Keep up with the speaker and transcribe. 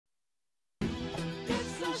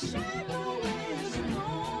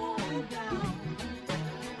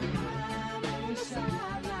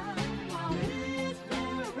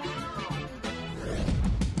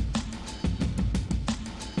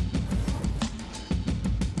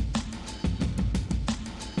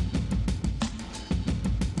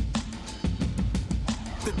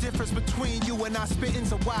difference between you and I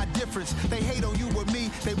spitting's a wide difference. They hate on you or me,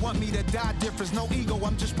 they want me to die difference. No ego,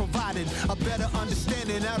 I'm just providing a better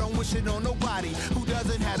understanding. I don't wish it on nobody who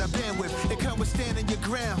doesn't have a bandwidth. It come with standing your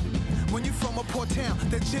ground. When you from a poor town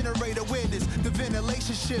that generate awareness, the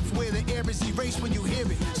ventilation shifts where the air is erased when you hear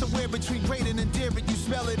it. Somewhere between great and endearing, you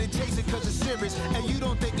smell it and taste it cause it's serious. And you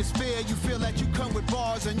don't think it's fair, you feel that you come with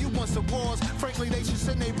bars and you want some wars. Frankly, they should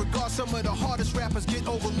send their regards. Some of the hardest rappers get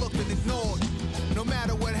overlooked and ignored. No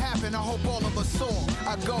matter what happened, I hope all of us soar.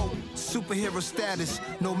 I go superhero status,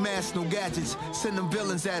 no masks, no gadgets. Send them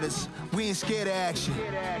villains at us. We ain't scared of action.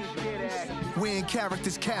 We ain't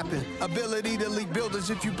characters capping. Ability to leak buildings,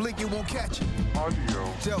 if you blink, you won't catch it.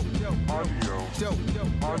 Audio. Dope. Audio. Dope.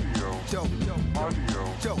 Audio. Dope.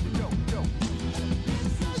 Audio. Dope.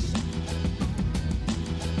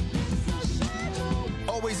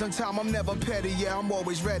 Always on time, I'm never petty, yeah, I'm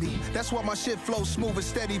always ready. That's why my shit flows smooth and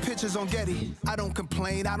steady, pictures on Getty. I don't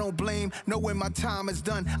complain, I don't blame, know when my time is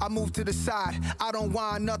done, I move to the side. I don't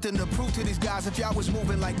want nothing to prove to these guys. If y'all was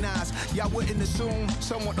moving like Nas, y'all wouldn't assume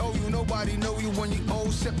someone owe you. Nobody know you when you owe,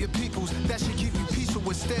 except your peoples. That should keep you peaceful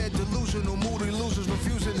instead. Delusional, moody losers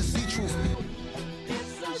refusing to see truth.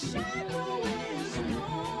 It's a shame the wind's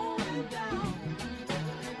blowing down.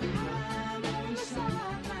 I'm on the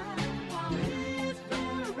sideline while he's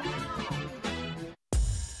blowing around.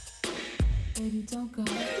 Baby, don't go.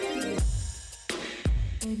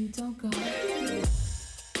 Baby, don't go.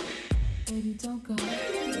 Baby, don't go.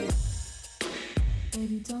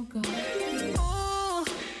 Baby, don't go. Oh,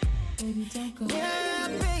 Baby, don't go. yeah,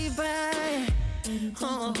 baby. Baby,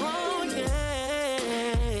 don't go. Oh, yeah.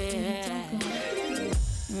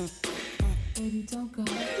 Baby, don't go.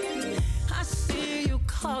 I see you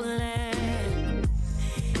calling, and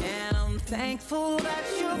I'm thankful that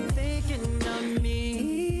you're thinking of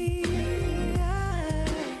me.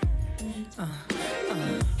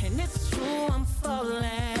 And it's true, I'm falling,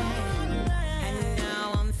 and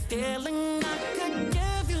now I'm feeling I could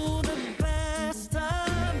give you the best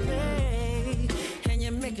of me. And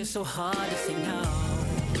you make it so hard to say no,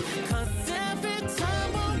 'cause